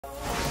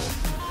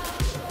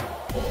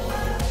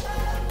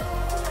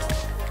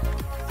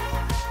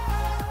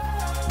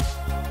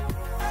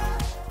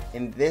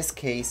in this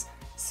case,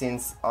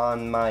 since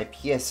on my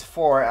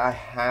PS4 I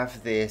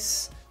have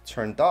this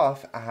turned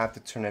off, I have to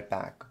turn it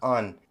back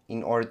on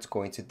in order to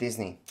go into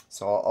Disney.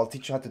 So I'll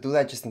teach you how to do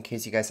that just in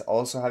case you guys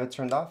also have it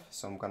turned off.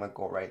 So I'm gonna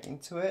go right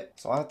into it.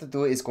 So all I have to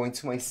do is go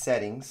into my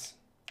settings.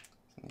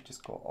 Let me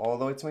just go all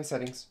the way to my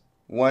settings.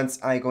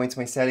 Once I go into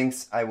my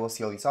settings, I will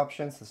see all these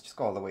options. Let's just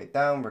go all the way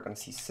down. We're gonna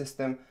see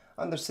system.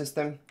 Under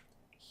system,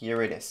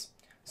 here it is.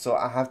 So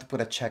I have to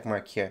put a check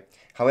mark here.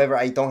 However,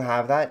 I don't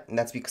have that, and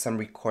that's because I'm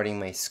recording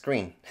my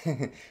screen.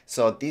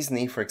 So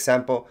Disney, for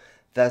example,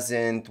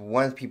 doesn't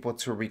want people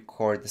to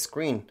record the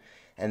screen.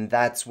 And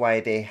that's why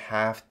they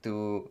have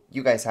to,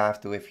 you guys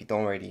have to, if you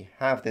don't already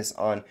have this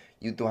on,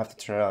 you do have to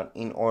turn it on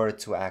in order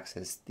to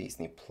access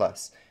Disney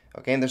Plus.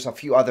 Okay, and there's a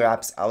few other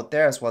apps out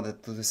there as well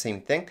that do the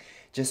same thing,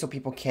 just so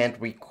people can't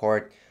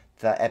record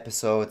the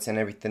episodes and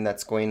everything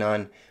that's going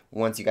on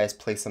once you guys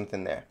play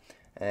something there.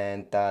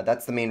 And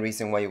that's the main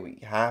reason why we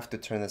have to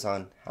turn this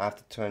on, have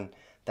to turn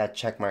that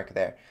check mark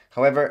there.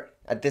 However,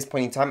 at this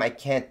point in time, I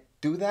can't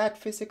do that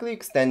physically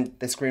because then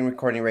the screen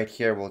recording right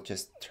here will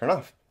just turn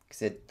off.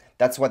 Because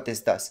that's what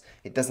this does.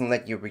 It doesn't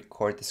let you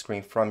record the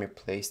screen from your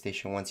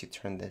PlayStation once you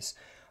turn this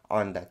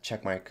on, that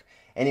check mark.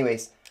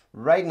 Anyways,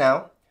 right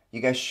now,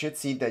 you guys should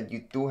see that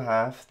you do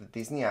have the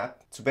Disney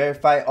app. To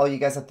verify, all you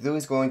guys have to do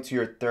is go into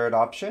your third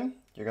option.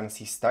 You're going to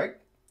see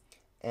Start.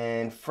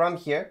 And from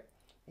here,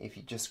 if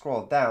you just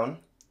scroll down,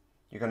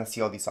 you're going to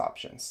see all these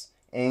options.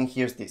 And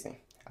here's Disney,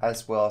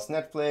 as well as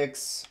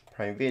Netflix,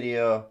 Prime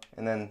Video,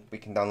 and then we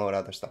can download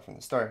other stuff from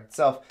the store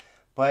itself.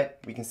 But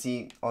we can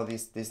see all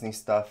this Disney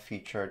stuff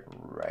featured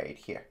right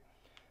here.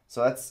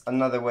 So that's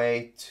another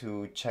way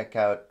to check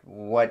out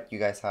what you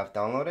guys have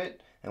downloaded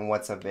and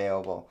what's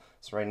available.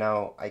 So right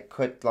now I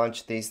could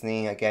launch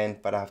Disney again,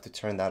 but I have to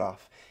turn that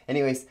off.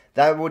 Anyways,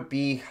 that would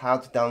be how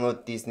to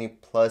download Disney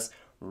Plus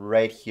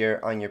right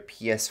here on your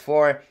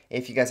PS4.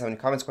 If you guys have any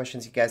comments,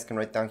 questions, you guys can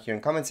write down here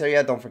in the comments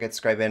area. Don't forget to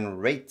subscribe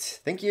and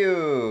rate. Thank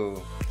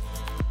you.